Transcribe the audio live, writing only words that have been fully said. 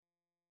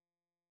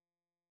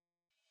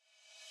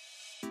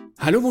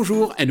Hello,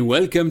 bonjour, and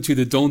welcome to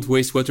the Don't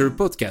Waste Water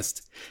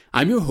podcast.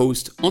 I'm your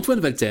host,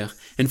 Antoine Walter,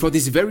 and for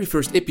this very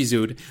first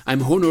episode,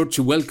 I'm honored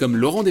to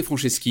welcome Laurent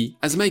Defranceschi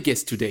as my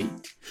guest today.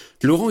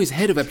 Laurent is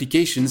head of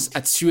applications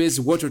at Suez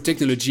Water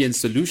Technology and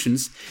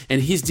Solutions,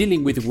 and he's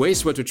dealing with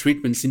wastewater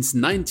treatment since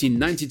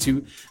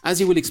 1992, as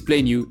he will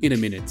explain you in a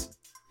minute.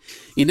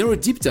 In our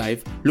deep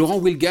dive,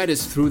 Laurent will guide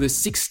us through the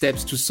 6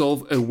 steps to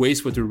solve a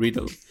wastewater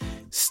riddle.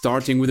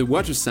 Starting with a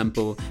water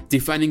sample,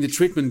 defining the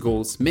treatment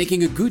goals,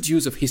 making a good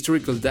use of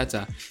historical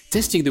data,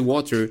 testing the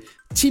water,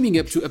 teaming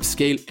up to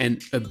upscale,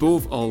 and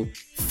above all,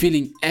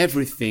 filling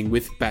everything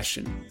with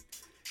passion.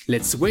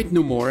 Let's wait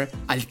no more,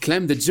 I'll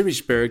climb the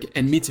Zurichberg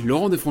and meet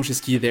Laurent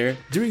Defranceschi there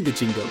during the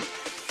jingle.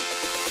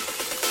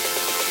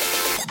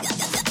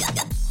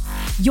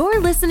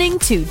 You're listening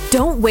to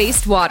Don't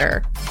Waste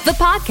Water, the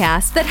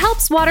podcast that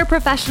helps water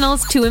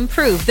professionals to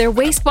improve their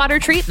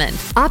wastewater treatment,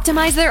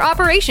 optimize their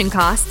operation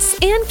costs,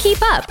 and keep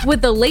up with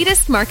the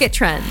latest market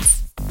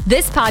trends.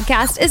 This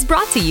podcast is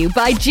brought to you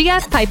by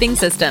GF Piping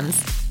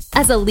Systems.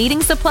 As a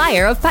leading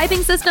supplier of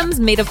piping systems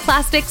made of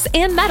plastics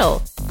and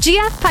metal,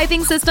 GF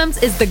Piping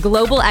Systems is the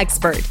global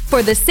expert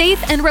for the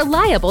safe and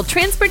reliable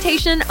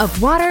transportation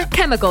of water,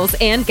 chemicals,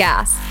 and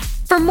gas.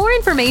 For more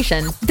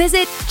information,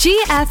 visit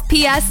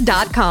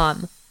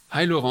gfps.com.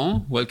 Hi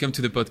Laurent, welcome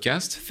to the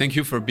podcast. Thank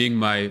you for being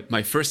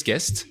my first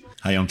guest.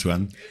 Hi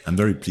Antoine, I'm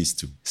very pleased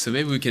to. So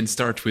maybe we can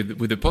start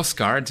with a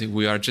postcard.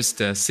 We are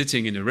just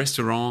sitting in a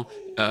restaurant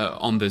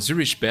on the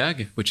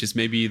Zurichberg, which is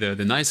maybe the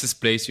nicest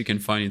place you can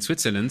find in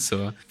Switzerland.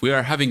 So we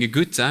are having a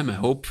good time. I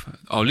hope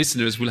our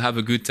listeners will have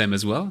a good time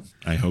as well.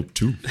 I hope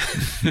too.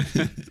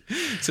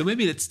 So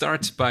maybe let's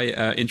start by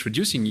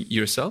introducing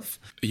yourself.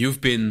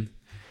 You've been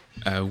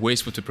a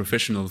wastewater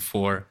professional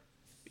for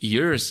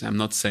years. I'm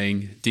not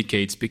saying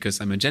decades because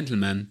I'm a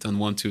gentleman, don't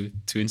want to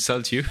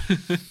insult you.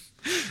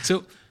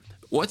 So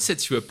what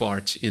sets you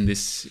apart in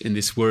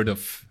this world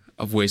of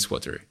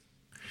wastewater?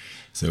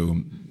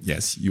 So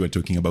yes, you are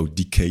talking about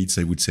decades.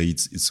 I would say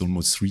it's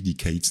almost 3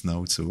 decades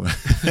now. So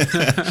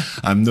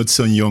I'm not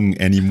so young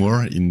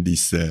anymore in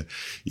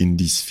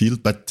this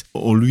field, but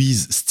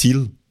always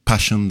still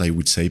passionate, I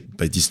would say,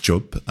 by this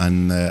job.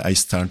 And I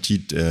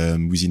started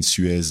within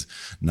Suez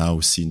now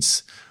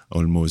since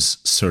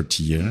almost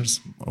 30 years,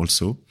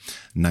 also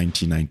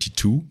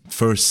 1992.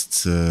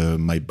 First,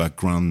 my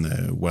background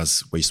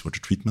was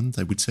wastewater treatment,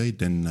 I would say.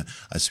 Then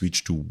I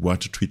switched to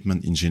water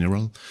treatment in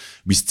general,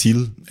 with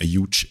still a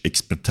huge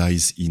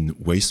expertise in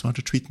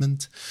wastewater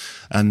treatment.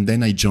 And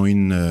then I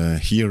joined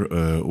here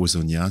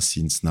Ozonia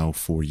since now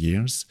 4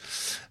 years,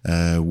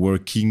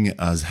 working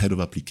as head of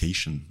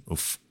application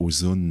of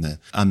Ozone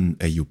and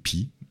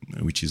AOP,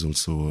 which is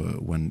also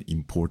one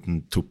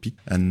important topic.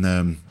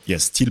 And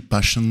yes, still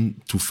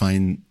passion to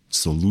find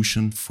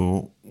solution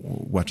for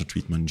water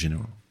treatment in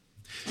general.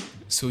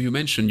 So you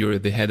mentioned you're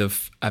the head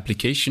of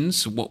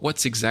applications.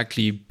 What's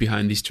exactly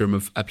behind this term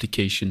of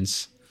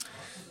applications?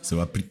 So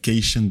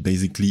application,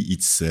 basically,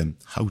 it's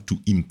how to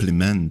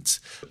implement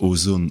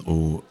ozone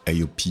or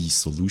AOP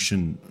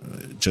solution.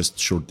 Just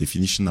short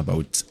definition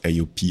about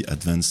AOP,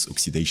 advanced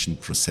oxidation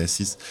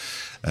processes,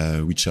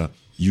 which are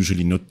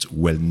usually not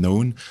well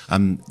known.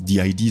 And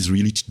the idea is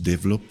really to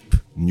develop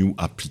new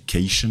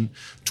application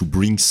to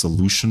bring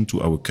solution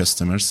to our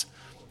customers.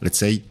 Let's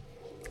say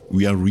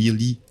we are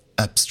really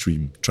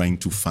upstream, trying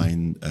to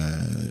find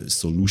a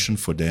solution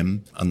for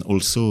them, and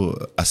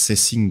also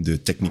assessing the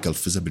technical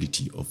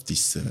feasibility of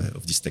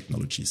these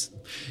technologies.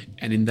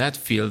 And in that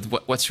field,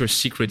 what's your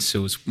secret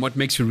sauce? What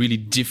makes you really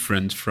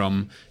different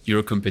from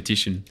your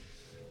competition?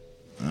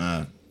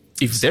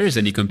 If there is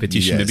any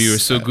competition, yes, maybe you're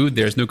so good,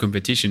 there's no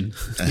competition.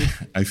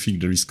 I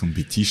think there is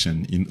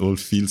competition in all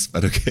fields,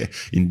 but okay,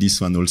 in this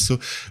one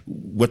also.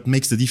 What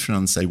makes the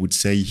difference, I would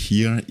say,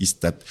 here is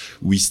that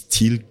we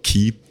still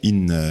keep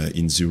in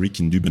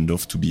Zurich, in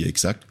Dübendorf to be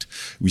exact,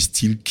 we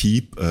still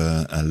keep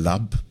a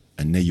lab,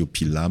 an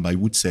AOP lab. I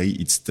would say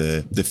it's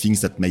the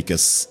things that make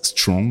us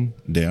strong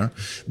there,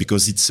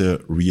 because it's a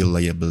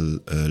reliable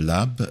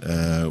lab.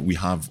 We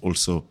have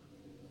also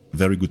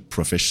very good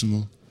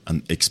professional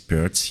and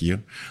experts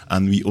here,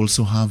 and we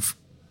also have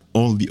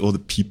all the other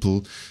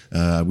people,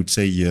 I would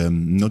say,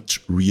 not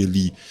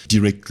really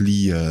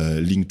directly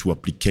linked to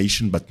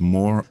application, but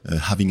more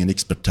having an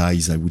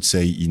expertise, I would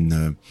say,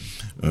 in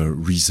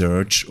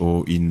research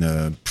or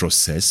in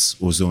process,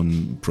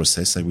 ozone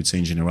process, I would say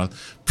in general,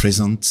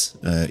 present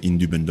in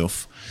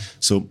Dübendorf.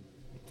 So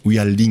we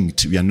are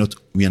linked. We are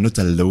not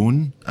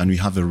alone, and we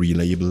have a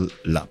reliable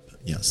lab.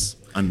 Yes.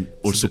 And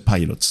also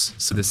pilots.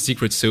 So the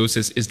secret sauce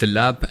is the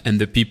lab and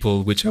the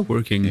people which are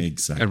working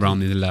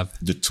around in the lab.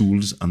 The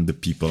tools and the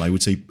people. I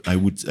would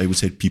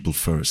say people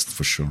first,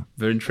 for sure.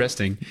 Very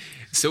interesting.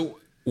 So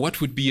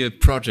what would be a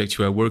project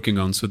you are working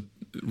on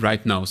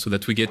right now, so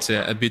that we get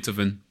a bit of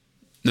an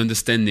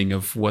understanding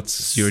of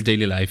what's your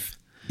daily life?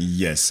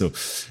 Yes. So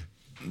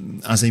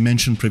as I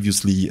mentioned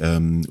previously,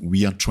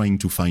 we are trying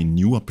to find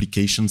new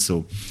applications.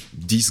 So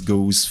this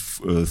goes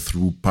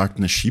through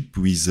partnership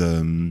with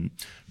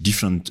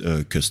different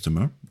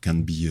customer.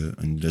 Can be an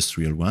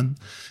industrial one,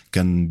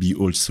 can be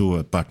also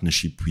a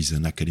partnership with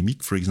an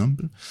academic, for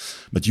example,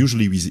 but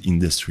usually with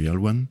industrial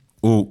one,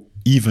 or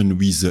even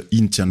with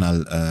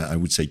internal, I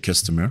would say,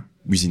 customer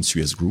within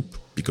Suez Group,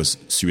 because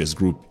Suez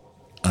Group,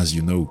 as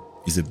you know,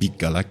 is a big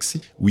galaxy.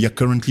 We are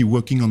currently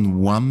working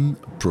on one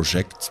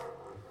project.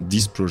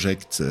 This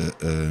project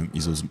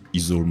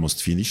is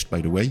almost finished,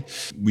 by the way,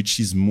 which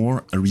is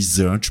more a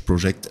research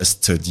project, a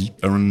study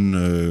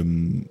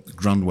around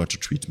groundwater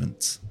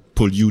treatment,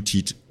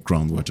 polluted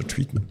groundwater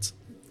treatment.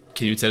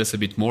 Can you tell us a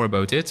bit more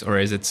about it, or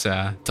is it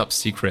top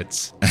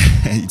secret?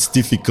 It's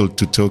difficult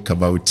to talk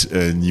about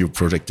a new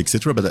project,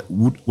 etc. But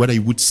what I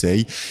would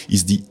say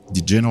is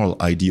the general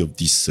idea of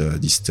this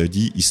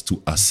study is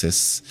to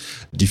assess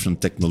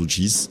different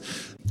technologies,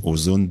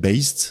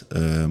 ozone-based,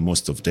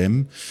 most of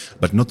them,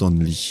 but not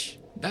only.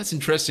 That's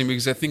interesting,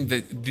 because I think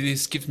that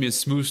this gives me a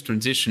smooth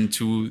transition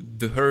to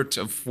the heart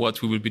of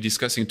what we will be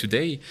discussing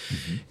today.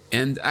 Mm-hmm.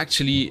 And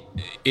actually,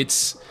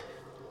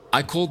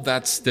 I call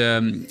that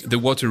the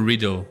water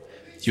riddle.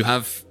 You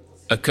have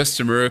a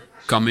customer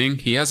coming,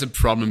 he has a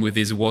problem with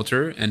his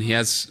water and he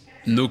has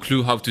no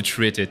clue how to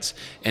treat it.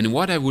 And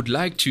what I would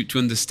like to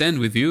understand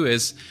with you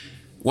is,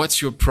 what's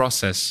your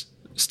process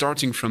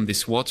starting from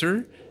this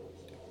water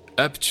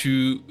up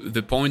to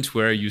the point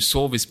where you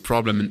solve this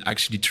problem and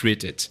actually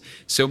treat it?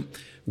 So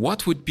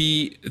what would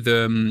be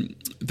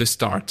the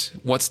start?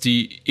 What's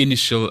the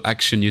initial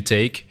action you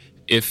take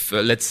if,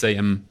 let's say,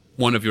 I'm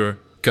one of your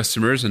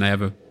customers and I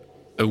have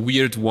a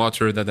weird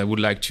water that I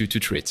would like to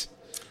treat?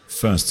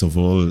 First of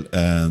all,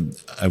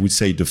 I would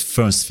say the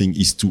first thing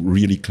is to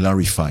really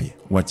clarify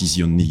what is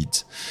your need.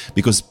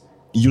 Because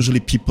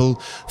usually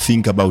people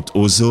think about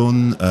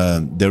ozone.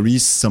 There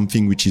is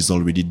something which is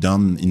already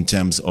done in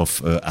terms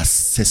of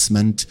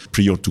assessment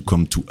prior to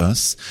come to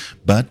us.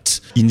 But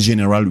in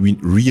general, we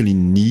really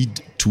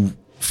need to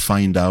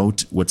find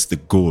out what's the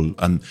goal.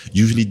 And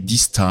usually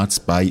this starts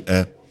by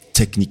a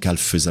technical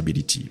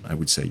feasibility, I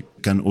would say.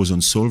 Can ozone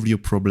solve your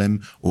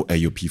problem, or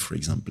AOP, for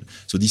example?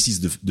 So this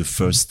is the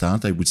first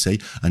start, I would say.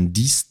 And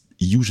this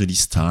usually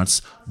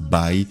starts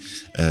by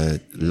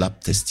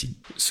lab testing.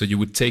 So you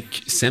would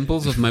take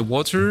samples of my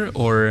water,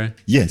 or?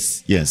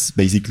 Yes.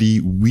 Basically,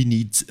 we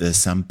need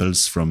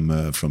samples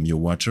from your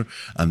water.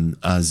 And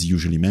as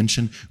usually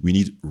mentioned, we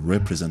need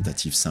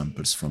representative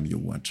samples from your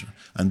water.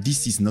 And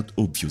this is not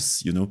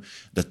obvious,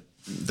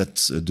 that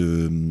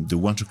the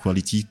water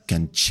quality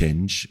can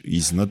change,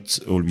 is not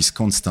always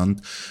constant.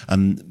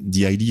 And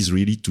the idea is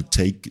really to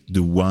take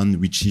the one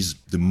which is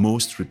the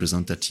most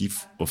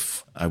representative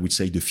of, I would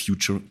say, the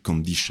future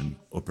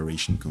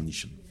operation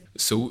condition.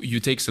 So you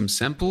take some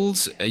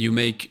samples, you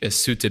make a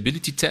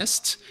suitability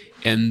test,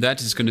 and that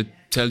is going to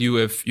tell you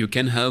if you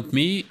can help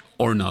me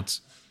or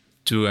not.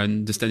 To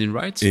understand it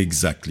right?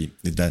 Exactly.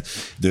 The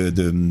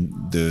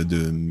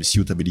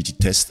suitability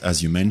test,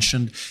 as you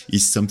mentioned,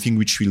 is something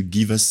which will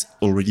give us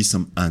already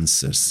some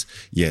answers.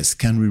 Yes,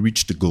 can we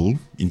reach the goal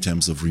in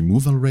terms of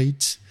removal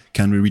rate?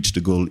 Can we reach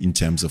the goal in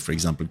terms of, for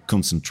example,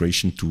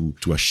 concentration to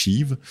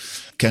achieve?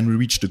 Can we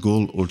reach the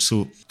goal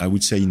also, I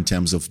would say, in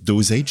terms of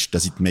dosage?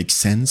 Does it make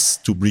sense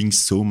to bring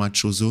so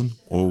much ozone,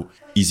 or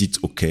is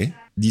it okay?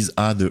 These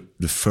are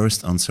the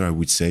first answer, I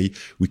would say,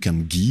 we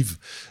can give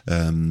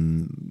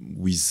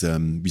with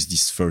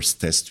this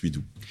first test we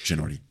do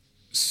generally.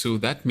 So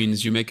that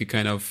means you make a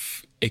kind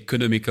of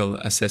economical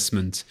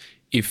assessment.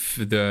 If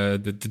the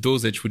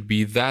dosage would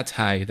be that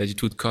high that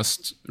it would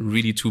cost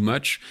really too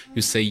much,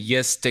 you say,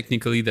 yes,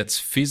 technically that's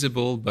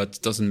feasible, but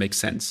doesn't make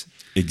sense.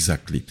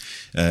 Exactly.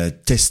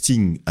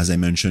 Testing, as I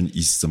mentioned,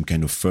 is some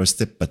kind of first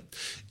step, but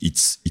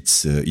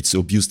it's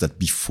obvious that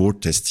before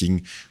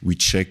testing, we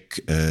check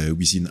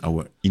within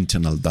our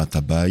internal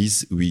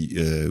database,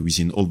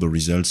 within all the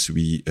results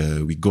we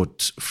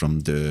got from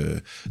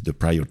the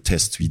prior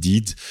test we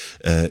did,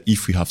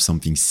 if we have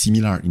something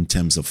similar in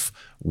terms of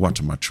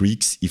water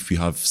matrix, if we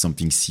have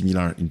something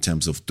similar in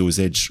terms of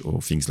dosage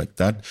or things like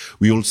that.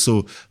 We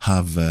also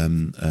have a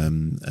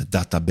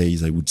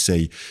database, I would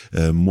say,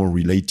 more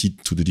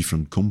related to the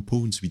different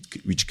compounds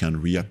which can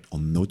react or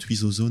not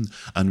with ozone,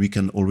 and we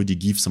can already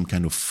give some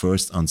kind of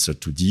first answer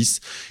to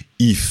this.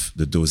 If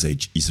the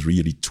dosage is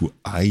really too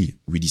high,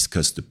 we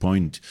discuss the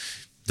point,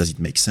 does it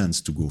make sense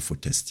to go for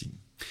testing?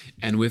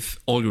 And with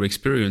all your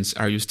experience,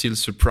 are you still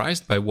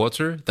surprised by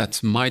water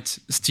that might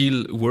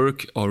still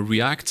work or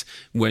react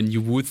when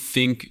you would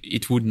think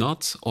it would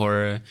not?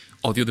 Or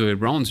the other way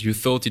around, you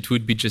thought it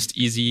would be just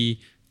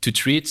easy to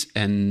treat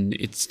and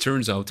it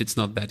turns out it's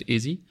not that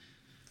easy?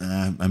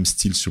 I'm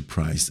still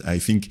surprised. I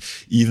think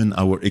even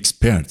our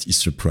expert is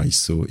surprised.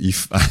 So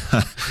if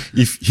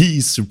he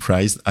is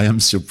surprised, I am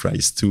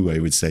surprised too, I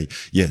would say.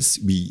 Yes,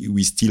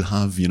 we still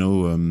have,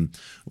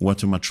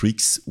 water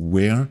matrix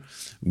where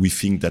we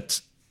think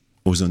that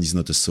ozone is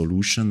not a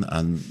solution,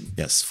 and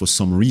yes, for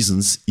some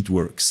reasons it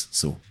works.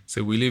 So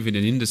we live in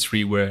an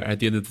industry where at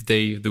the end of the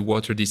day the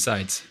water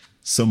decides.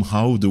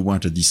 somehow the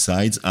water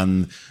decides,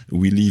 and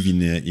we live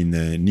in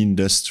an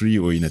industry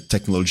or in a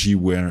technology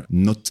where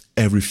not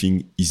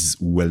everything is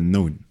well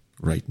known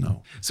right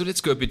now. So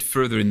let's go a bit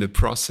further in the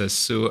process.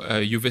 So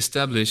you've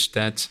established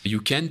that you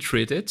can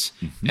treat it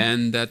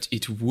and that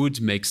it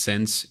would make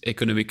sense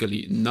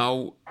economically.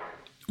 Now,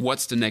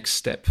 what's the next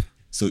step?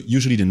 So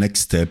usually the next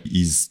step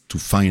is to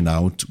find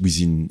out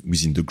within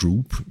the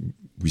group,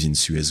 within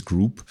Suez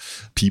Group,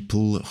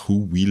 people who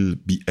will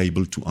be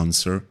able to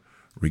answer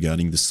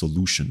regarding the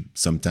solution.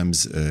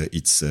 Sometimes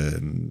it's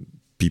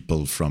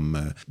people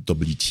from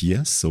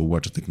WTS, so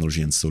Water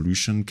Technology and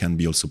Solution, can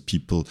be also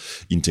people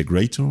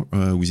integrator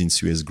within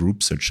Suez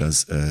Group, such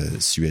as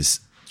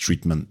Suez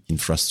Treatment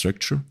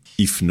Infrastructure.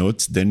 If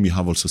not, then we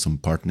have also some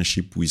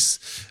partnership with,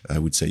 I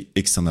would say,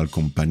 external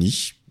company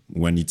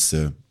when it's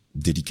a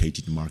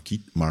dedicated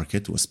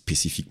market or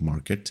specific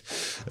market.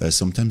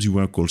 Sometimes we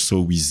work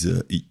also with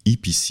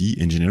EPC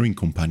engineering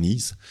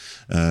companies,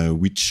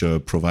 which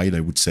provide,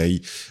 I would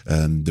say,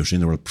 the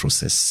general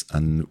process,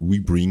 and we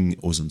bring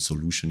ozone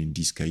solution in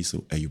this case,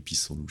 or AOP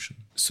solution.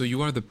 So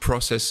you are the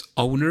process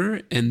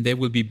owner, and they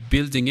will be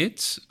building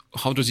it.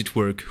 How does it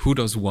work? Who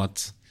does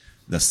what?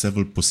 There are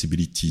several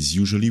possibilities.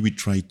 Usually we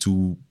try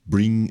to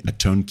bring a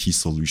turnkey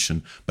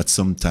solution, but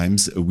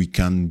sometimes we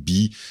can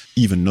be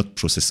even not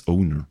process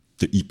owner.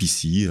 The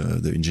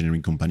EPC, the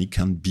engineering company,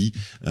 can be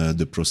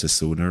the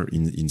process owner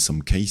in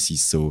some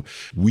cases. So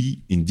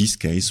we, in this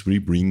case, we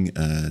bring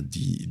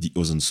the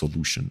ozone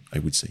solution, I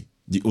would say.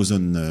 The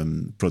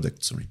ozone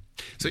product, sorry.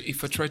 So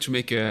if I try to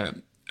make a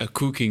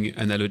cooking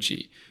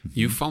analogy,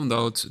 you found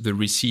out the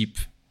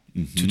recipe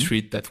to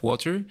treat that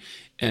water.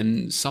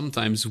 And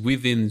sometimes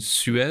within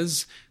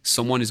Suez,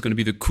 someone is going to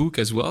be the cook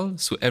as well.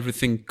 So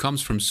everything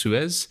comes from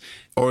Suez.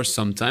 Or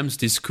sometimes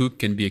this cook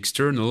can be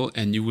external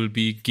and you will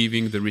be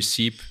giving the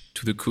recipe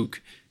to the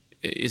cook.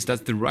 Is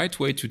that the right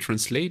way to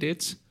translate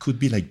it? Could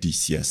be like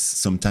this, yes.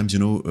 Sometimes,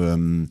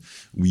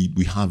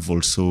 we have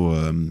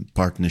also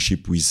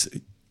partnership with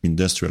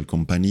industrial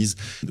companies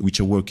which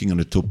are working on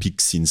a topic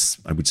since,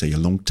 I would say, a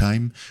long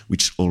time,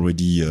 which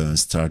already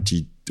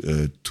started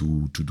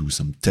to do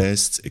some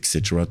tests,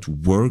 etc., to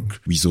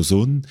work with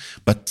ozone,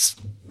 but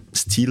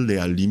still they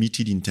are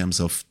limited in terms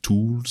of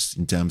tools,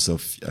 in terms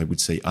of, I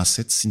would say,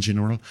 assets in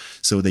general.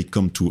 So they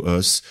come to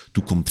us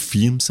to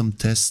confirm some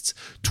tests,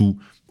 to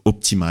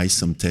optimize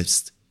some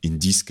tests. In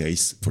this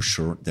case, for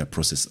sure, they're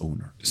process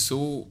owner.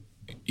 So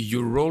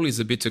your role is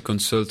a bit a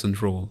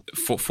consultant role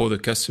for the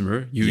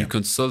customer. You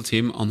consult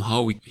him on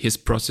how his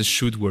process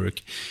should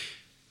work.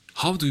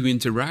 How do you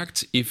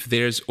interact if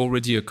there's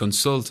already a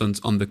consultant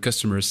on the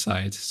customer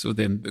side? So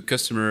then the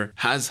customer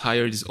has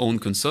hired his own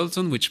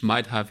consultant, which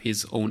might have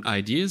his own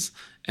ideas,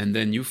 and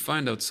then you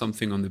find out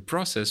something on the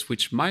process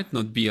which might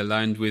not be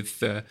aligned with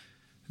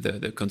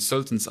the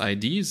consultant's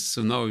ideas.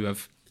 So now you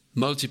have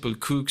multiple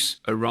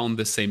cooks around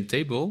the same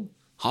table.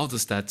 How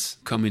does that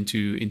come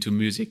into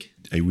music?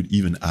 I would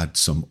even add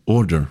some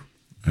other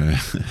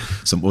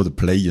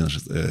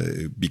players,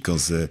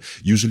 because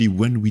usually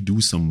when we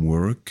do some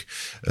work,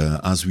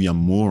 as we are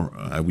more,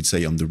 I would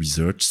say, on the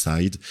research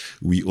side,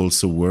 we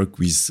also work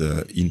with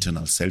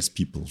internal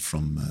salespeople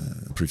from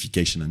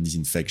purification and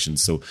disinfection.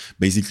 So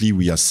basically,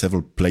 we are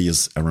several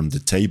players around the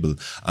table,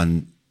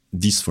 and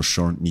this for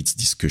sure needs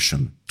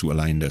discussion to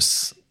align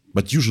us.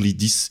 But usually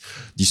this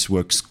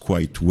works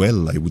quite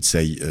well, I would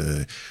say.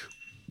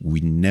 We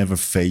never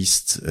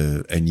faced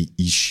any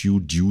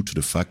issue due to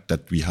the fact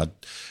that we had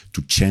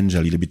to change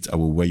a little bit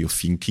our way of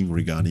thinking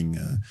regarding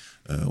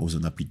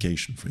ozone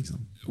application, for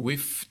example.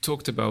 We've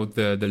talked about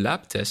the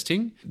lab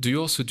testing. Do you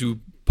also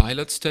do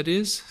pilot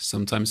studies,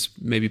 sometimes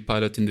maybe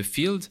pilot in the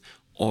field?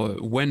 Or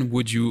when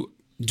would you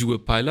do a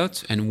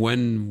pilot and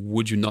when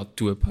would you not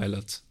do a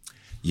pilot?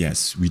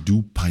 Yes, we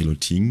do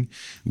piloting.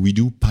 We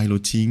do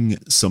piloting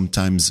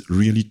sometimes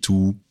really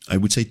to, I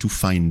would say, to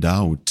find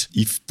out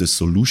if the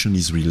solution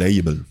is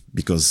reliable.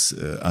 Because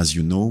as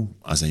you know,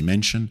 as I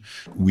mentioned,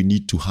 we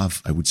need to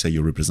have, I would say,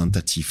 a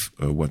representative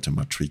water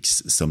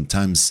matrix.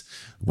 Sometimes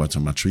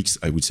water matrix,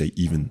 I would say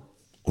even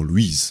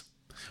always,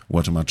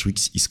 water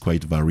matrix is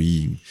quite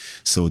varying.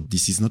 So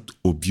this is not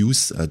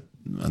obvious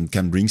and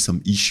can bring some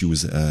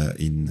issues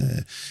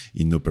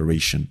in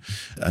operation.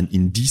 And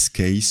in this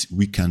case,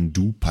 we can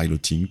do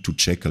piloting to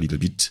check a little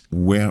bit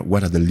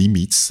what are the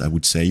limits, I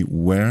would say,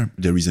 where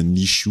there is an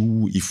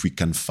issue, if we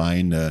can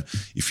find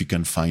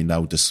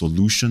out a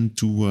solution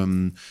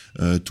to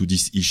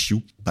this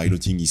issue.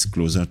 Piloting is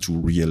closer to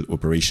real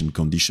operation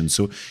conditions.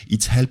 So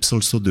it helps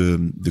also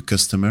the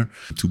customer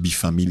to be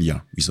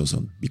familiar with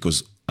ozone,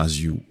 because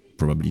as you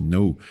probably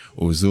know,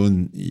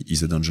 ozone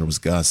is a dangerous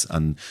gas,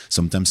 and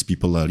sometimes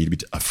people are a little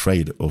bit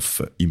afraid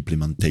of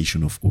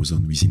implementation of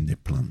ozone within their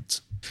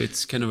plant. So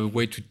it's kind of a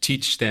way to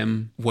teach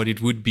them what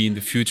it would be in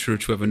the future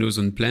to have an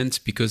ozone plant,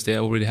 because they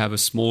already have a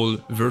small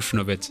version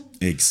of it.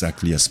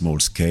 Exactly, a small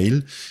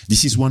scale.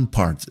 This is one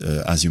part,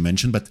 as you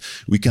mentioned, but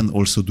we can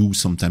also do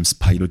sometimes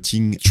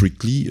piloting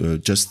strictly,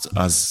 just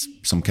as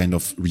some kind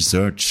of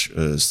research,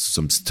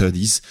 some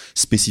studies,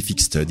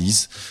 specific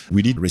studies.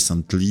 We did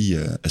recently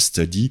a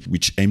study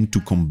which aimed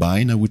to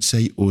combine, I would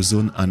say,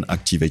 ozone and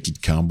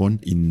activated carbon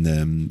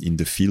in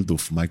the field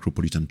of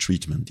micropollutant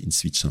treatment in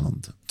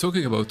Switzerland.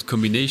 Talking about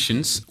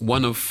combinations,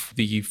 one of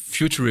the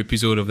future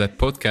episodes of that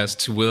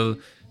podcast will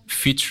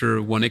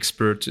feature one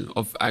expert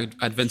of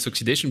advanced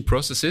oxidation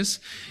processes,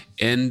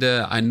 and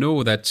I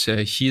know that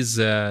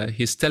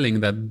he's telling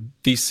that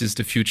this is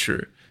the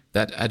future,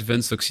 that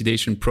advanced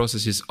oxidation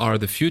processes are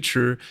the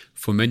future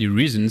for many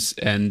reasons,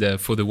 and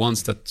for the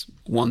ones that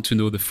want to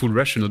know the full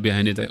rationale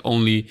behind it, I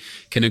only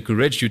can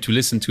encourage you to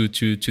listen to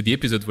the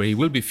episode where he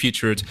will be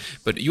featured.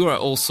 But you are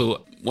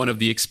also one of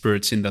the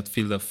experts in that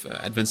field of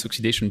advanced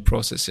oxidation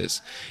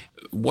processes.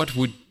 What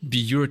would be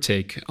your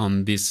take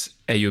on these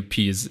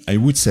AOPs? I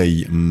would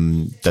say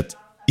that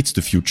it's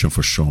the future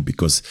for sure,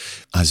 because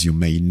as you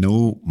may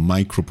know,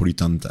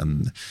 micropollutant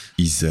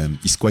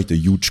is quite a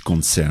huge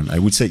concern. I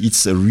would say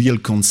it's a real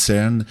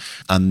concern,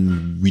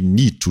 and we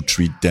need to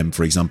treat them,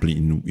 for example,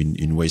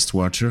 in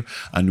wastewater,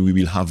 and we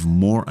will have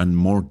more and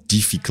more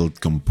difficult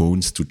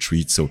compounds to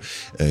treat. So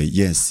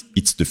yes,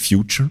 it's the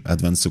future,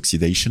 advanced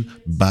oxidation,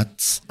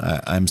 but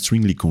I'm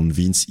strongly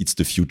convinced it's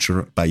the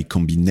future by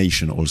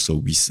combination also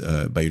with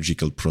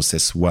biological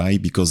process. Why?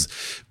 Because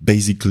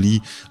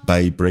basically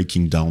by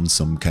breaking down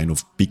some kind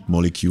of big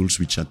molecules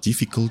which are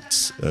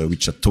difficult,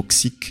 which are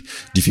toxic,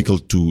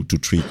 difficult to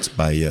treat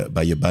by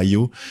a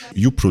bio,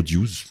 you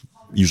produce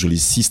usually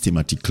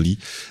systematically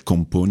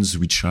compounds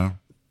which are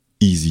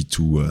easy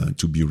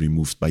to be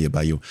removed by a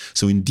bio.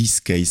 So in this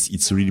case,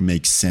 it really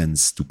makes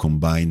sense to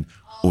combine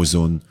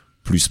ozone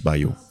plus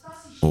bio,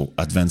 or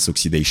advanced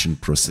oxidation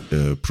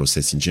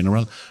process in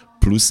general,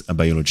 plus a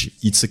biology.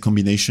 It's a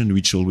combination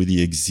which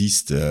already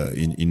exists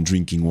in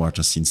drinking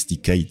water since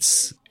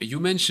decades. You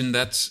mentioned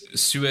that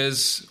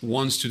Suez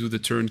wants to do the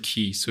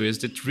turnkey. So is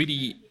that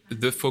really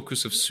the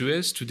focus of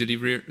Suez, to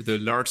deliver the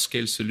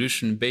large-scale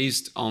solution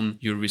based on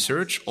your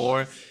research,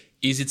 or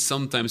is it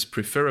sometimes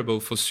preferable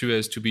for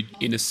Suez to be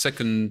in a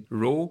second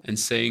row and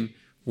saying,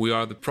 we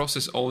are the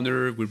process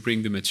owner, we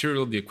bring the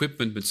material, the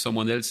equipment, but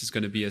someone else is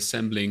going to be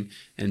assembling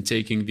and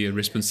taking the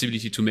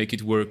responsibility to make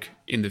it work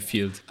in the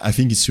field? I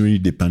think it's really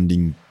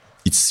depending.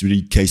 It's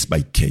really case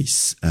by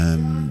case.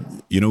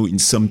 In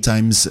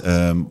sometimes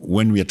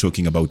when we are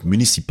talking about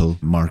municipal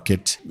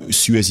market,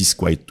 Suez is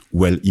quite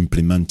well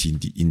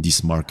implemented in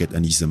this market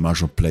and is a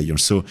major player.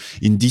 So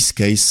in this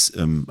case,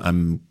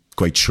 I'm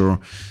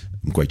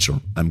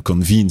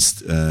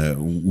convinced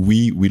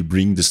we will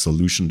bring the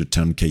solution, the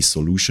turnkey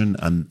solution,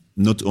 and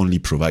not only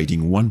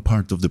providing one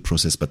part of the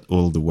process, but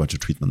all the water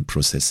treatment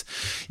process.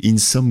 In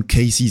some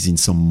cases, in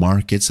some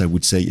markets, I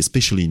would say,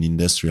 especially in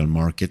industrial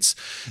markets,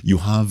 you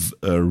have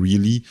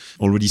really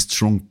already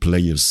strong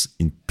players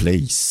in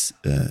place.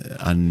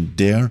 And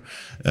there,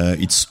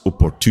 it's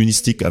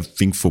opportunistic, I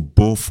think, for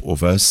both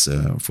of us,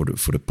 for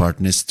the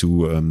partners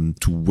to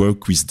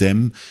work with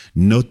them,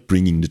 not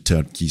bringing the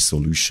turnkey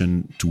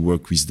solution, to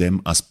work with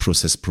them as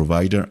process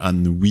provider.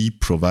 And we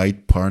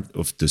provide part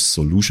of the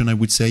solution, I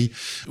would say.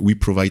 We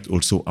provide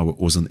also our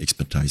ozone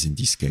expertise in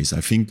this case.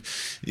 I think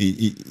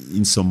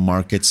in some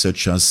markets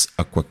such as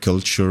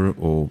aquaculture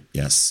or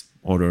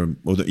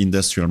other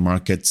industrial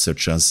markets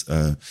such as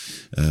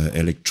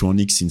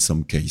electronics in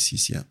some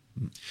cases, yeah.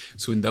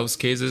 So in those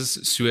cases,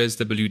 Suez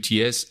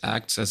WTS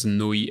acts as an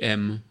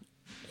OEM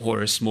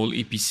or a small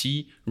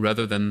EPC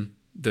rather than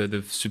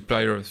the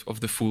supplier of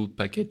the full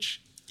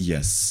package?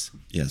 Yes.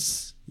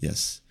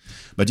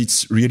 But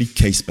it's really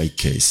case by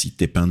case. It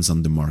depends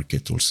on the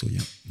market also,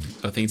 yeah.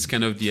 I think it's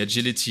kind of the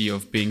agility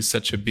of being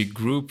such a big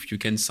group. You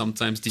can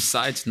sometimes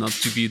decide not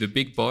to be the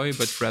big boy,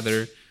 but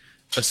rather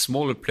a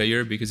smaller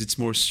player because it's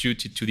more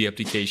suited to the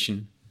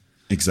application.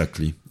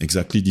 Exactly.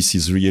 This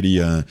is really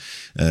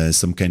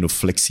some kind of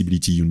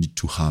flexibility you need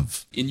to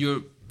have. In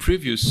your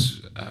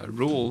previous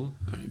role,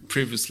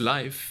 previous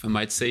life, I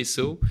might say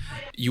so,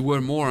 you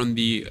were more on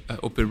the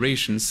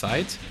operation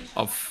side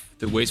of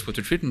the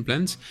wastewater treatment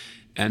plant.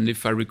 And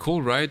if I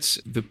recall right,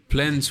 the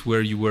plants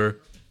where you were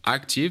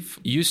active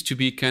used to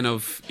be kind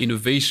of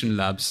innovation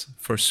labs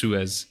for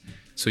Suez.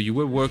 So you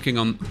were working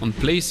on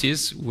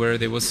places where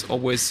there was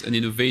always an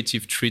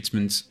innovative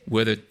treatment,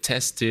 whether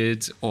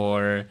tested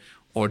or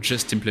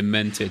just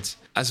implemented.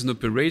 As an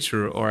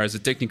operator or as a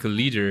technical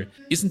leader,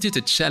 isn't it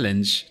a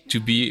challenge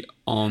to be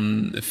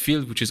on a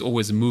field which is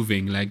always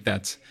moving like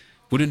that?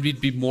 Wouldn't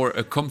it be more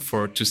a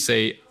comfort to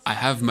say, I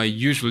have my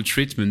usual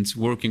treatment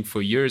working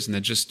for years and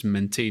I just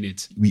maintain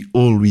it? We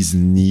always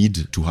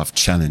need to have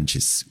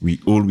challenges.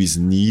 We always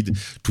need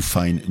to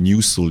find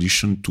new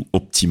solutions to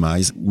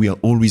optimize. We are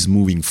always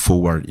moving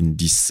forward in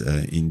this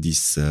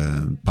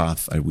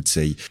path, I would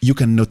say. You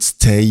cannot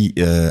stay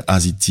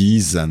as it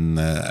is. And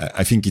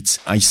I think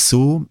I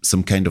saw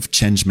some kind of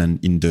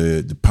changement in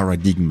the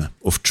paradigm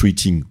of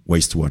treating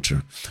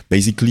wastewater.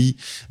 Basically,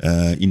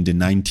 in the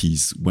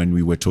 90s, when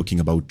we were talking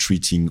about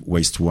treating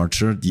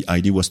wastewater, the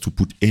idea was to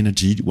put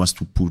energy, was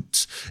to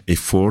put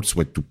efforts,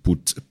 was to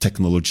put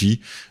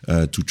technology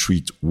to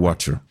treat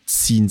water.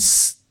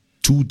 Since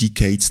 2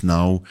 decades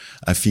now,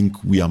 I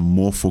think we are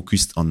more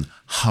focused on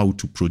how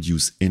to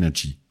produce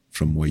energy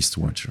from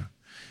wastewater,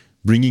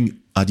 bringing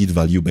added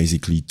value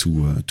basically to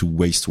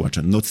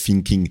wastewater, not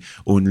thinking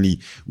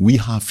only we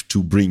have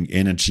to bring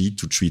energy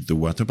to treat the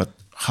water, but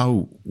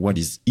how what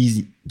is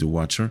in the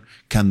water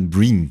can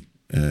bring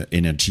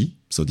energy.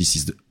 So this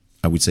is,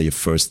 I would say, a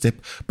first step,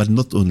 but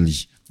not only.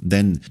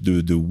 Then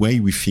the way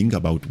we think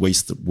about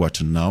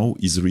wastewater now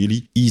is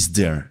really, is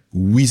there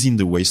within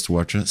the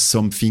wastewater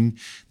something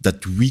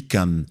that we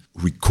can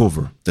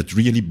recover that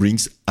really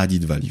brings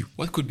added value?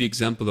 What could be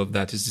example of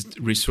that? Is it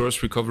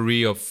resource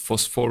recovery of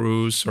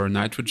phosphorus or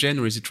nitrogen,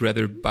 or is it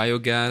rather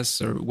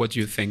biogas, or what do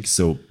you think?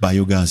 So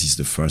biogas is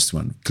the first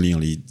one.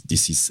 Clearly,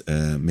 this is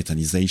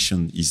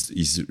methanization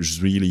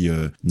is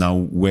really now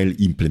well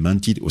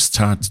implemented, or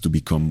starts to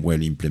become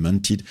well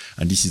implemented,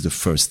 and this is the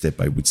first step,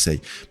 I would say.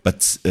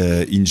 But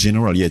in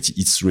general, yet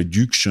it's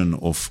reduction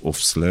of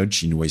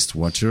sludge in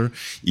wastewater.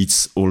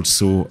 It's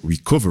also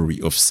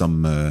recovery of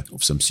some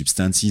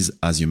substances,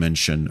 as you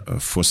mentioned.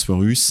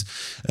 Phosphorus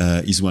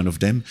is one of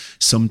them.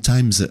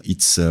 Sometimes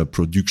it's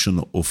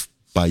production of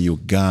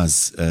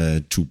biogas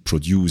to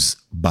produce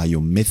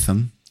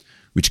biomethane,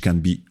 which can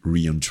be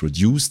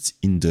reintroduced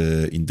in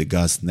the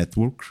gas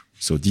network.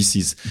 So this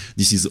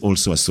is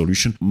also a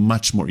solution,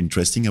 much more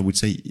interesting, I would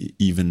say,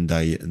 even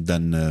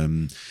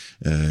than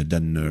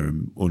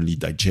only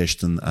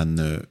digestion and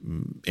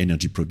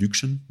energy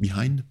production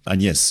behind.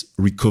 And yes,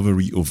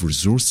 recovery of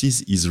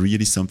resources is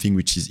really something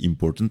which is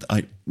important.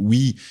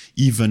 We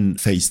even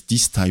face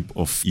this type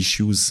of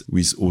issues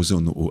with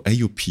ozone or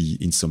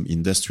AOP in some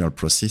industrial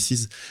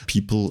processes.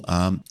 People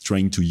are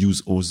trying to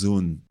use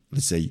ozone,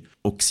 let's say,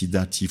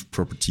 oxidative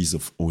properties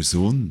of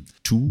ozone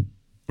to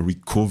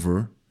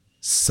recover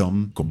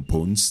some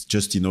components,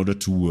 just in order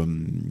to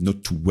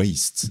not to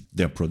waste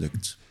their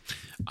product.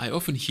 I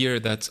often hear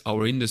that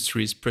our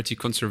industry is pretty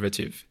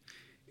conservative.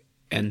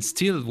 And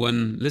still,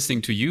 when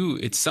listening to you,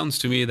 it sounds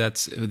to me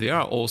that they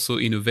are also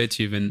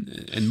innovative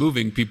and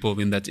moving people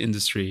in that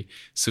industry.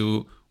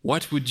 So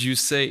what would you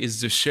say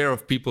is the share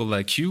of people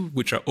like you,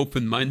 which are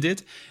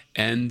open-minded,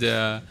 and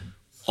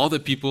other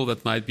people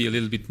that might be a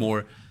little bit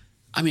more,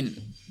 I mean,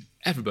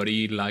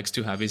 everybody likes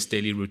to have his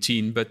daily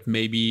routine, but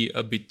maybe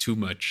a bit too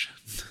much.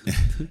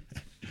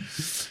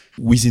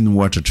 Within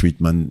water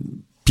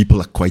treatment,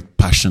 people are quite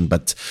passionate,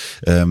 but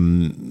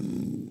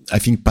I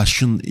think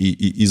passion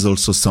is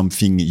also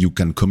something you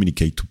can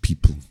communicate to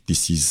people.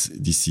 This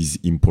is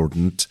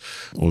important.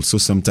 Also,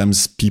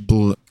 sometimes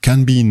people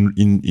can be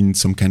in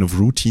some kind of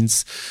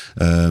routines,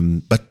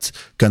 but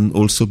can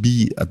also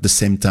be at the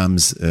same time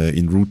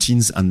in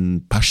routines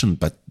and passionate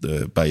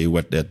by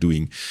what they're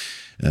doing.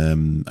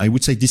 I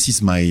would say this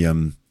is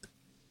my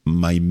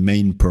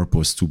main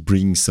purpose, to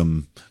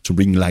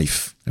bring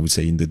life, I would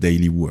say, in the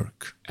daily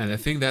work. And I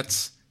think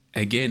that's,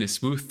 again, a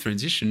smooth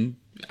transition.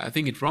 I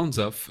think it rounds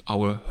off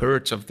our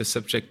heart of the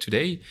subject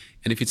today.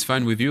 And if it's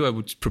fine with you, I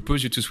would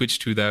propose you to switch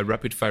to the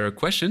rapid fire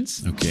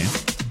questions. Okay.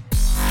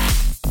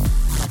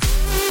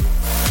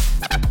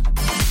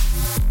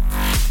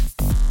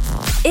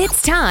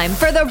 It's time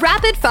for the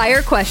rapid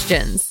fire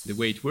questions. The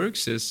way it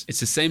works is it's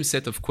the same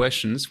set of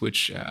questions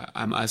which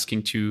I'm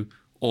asking to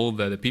all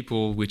the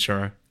people which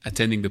are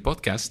attending the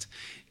podcast.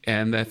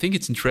 And I think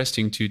it's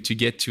interesting to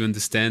get to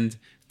understand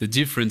the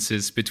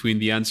differences between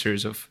the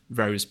answers of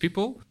various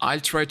people.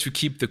 I'll try to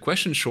keep the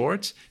question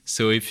short.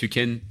 So if you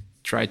can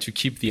try to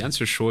keep the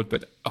answer short,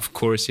 but of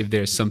course, if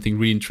there's something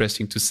really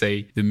interesting to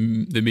say, the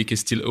mic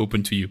is still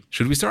open to you.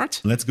 Should we start?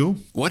 Let's go.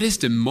 What is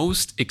the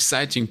most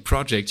exciting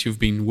project you've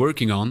been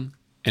working on?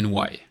 And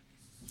why?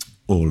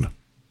 All.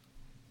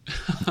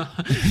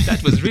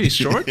 That was really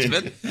short,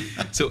 but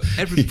so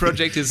every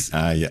project is.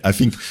 Yeah, I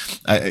think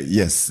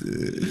yes,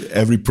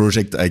 every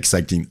project are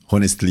exciting.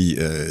 Honestly,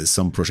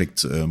 some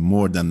projects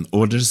more than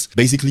others.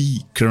 Basically,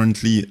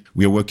 currently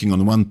we are working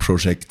on one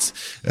project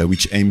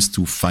which aims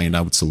to find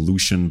out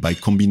solution by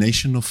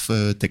combination of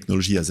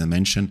technology, as I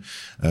mentioned,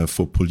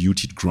 for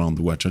polluted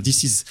groundwater.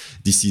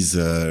 This is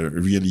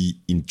really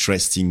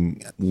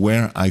interesting.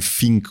 Where I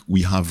think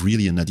we have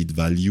really an added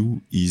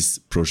value is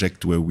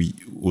project where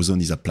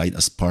ozone is applied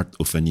as part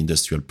of an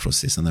industrial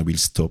process, and I will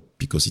stop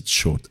because it's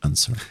short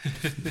answer.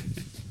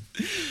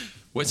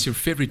 What's your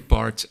favorite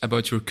part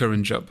about your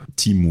current job?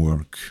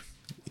 Teamwork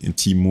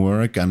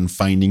and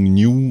finding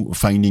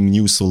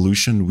new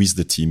solution with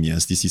the team.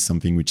 Yes, this is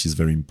something which is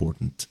very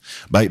important.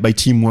 By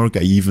teamwork,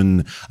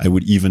 I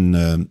would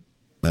even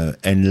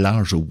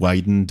enlarge or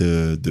widen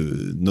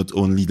the not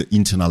only the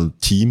internal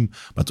team,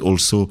 but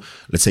also,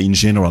 let's say, in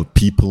general,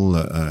 people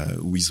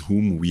with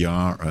whom we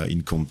are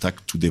in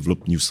contact to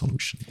develop new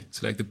solutions.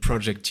 So like the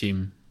project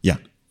team. Yeah.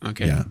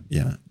 Okay.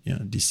 Yeah.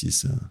 This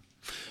is.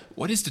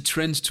 What is the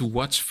trend to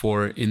watch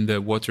for in the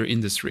water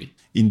industry?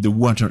 In the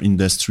water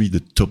industry,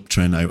 the top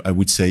trend, I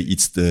would say,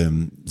 it's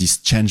this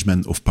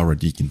changement of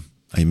paradigm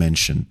I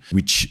mentioned,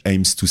 which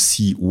aims to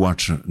see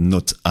water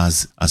not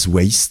as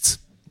waste,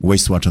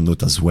 wastewater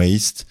not as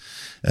waste,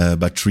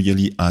 but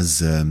really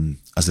as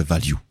a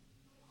value.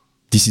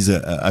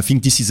 I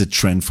think this is a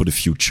trend for the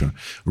future.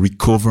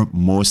 Recover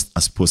most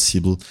as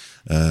possible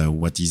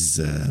what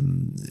is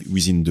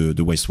within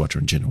the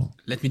wastewater in general.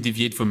 Let me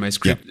deviate from my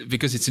script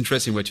because it's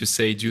interesting what you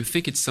say. Do you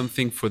think it's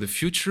something for the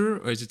future,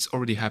 or is it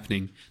already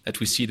happening that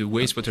we see the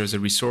wastewater as a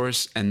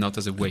resource and not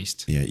as a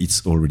waste? Yeah,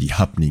 it's already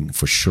happening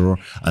for sure.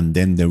 And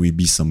then there will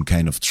be some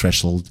kind of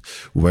threshold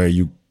where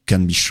you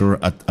can be sure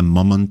at a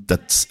moment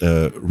that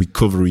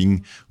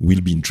recovering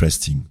will be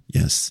interesting.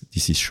 Yes,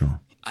 this is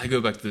sure. I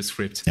go back to the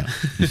script. Yeah.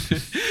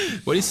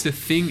 What is the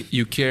thing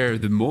you care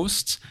the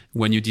most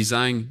when you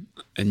design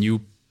a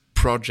new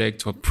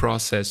project or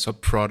process or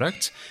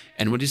product?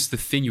 And what is the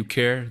thing you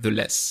care the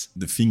less?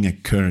 The thing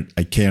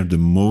I care the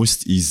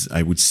most is,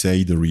 I would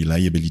say, the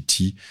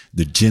reliability,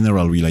 the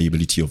general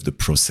reliability of the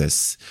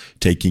process,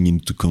 taking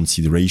into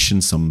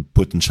consideration some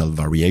potential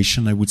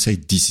variation. I would say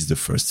this is the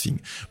first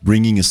thing,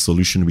 bringing a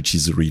solution which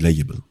is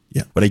reliable.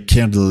 Yeah. But I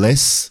care the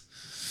less,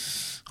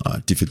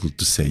 difficult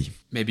to say.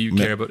 Maybe you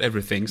care about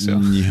everything,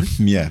 so.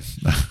 Yeah.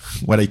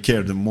 What I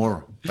care the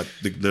more, but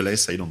the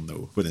less I don't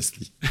know,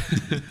 honestly.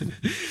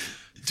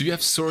 Do you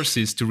have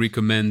sources to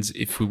recommend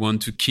if we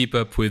want to keep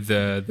up with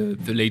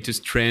the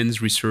latest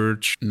trends,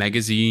 research,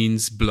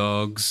 magazines,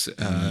 blogs,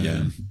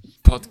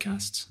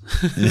 podcasts?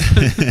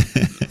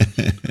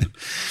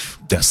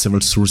 There are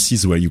several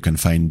sources where you can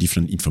find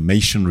different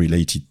information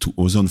related to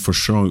ozone. For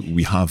sure,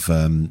 we have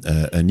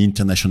an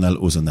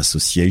international ozone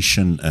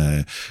association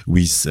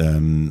with,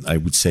 I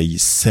would say,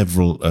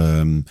 several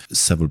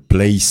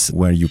places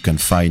where you can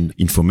find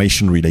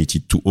information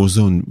related to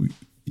ozone.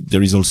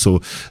 There is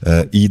also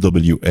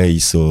EWA,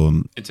 so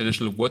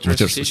International Water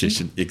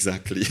Association.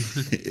 Exactly,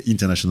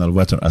 International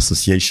Water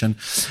Association,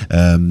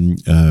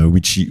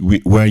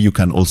 where you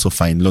can also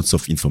find lots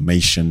of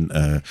information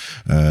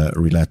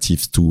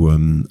relative to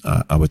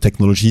our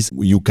technologies.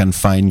 You can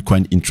find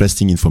quite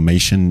interesting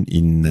information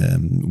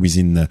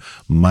within the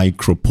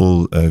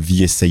Micropole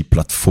VSA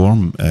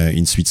platform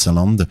in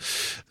Switzerland.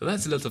 So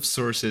that's a lot of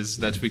sources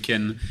that we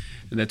can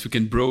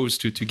browse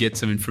to get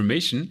some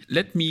information.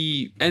 Let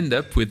me end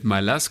up with my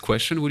last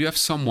question. Would you have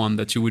someone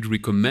that you would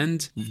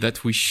recommend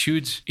that we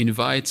should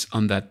invite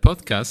on that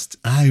podcast?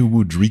 I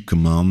would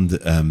recommend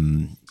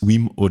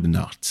Wim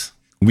Oudenaardt.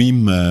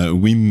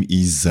 Wim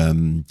is,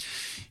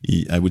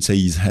 I would say,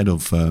 he's head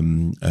of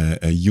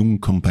a young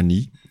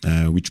company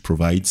which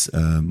provides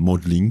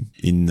modeling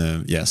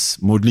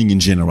modeling in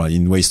general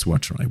in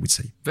wastewater, I would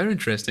say. Very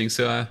interesting.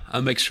 So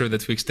I'll make sure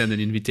that we extend an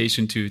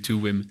invitation to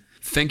Wim.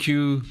 Thank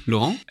you,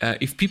 Laurent.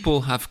 If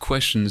people have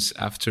questions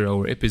after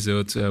our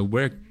episode,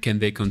 where can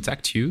they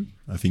contact you?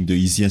 I think the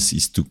easiest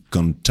is to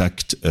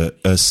contact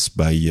us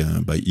by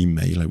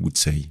email, I would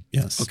say.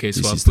 Yes. Okay,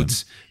 so I'll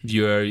put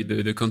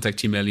the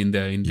contact email in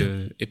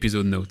the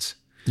episode notes.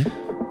 Yeah.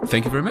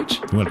 Thank you very much.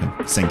 You're welcome.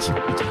 Thank you.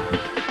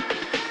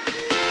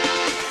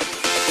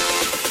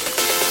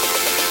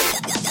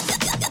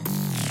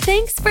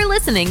 Thanks for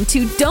listening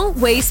to Don't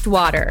Waste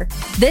Water.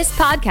 This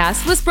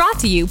podcast was brought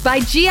to you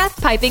by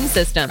GF Piping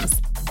Systems.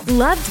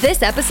 Loved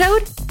this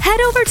episode? Head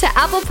over to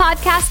Apple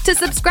Podcasts to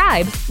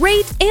subscribe,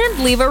 rate,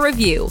 and leave a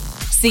review.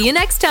 See you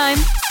next time.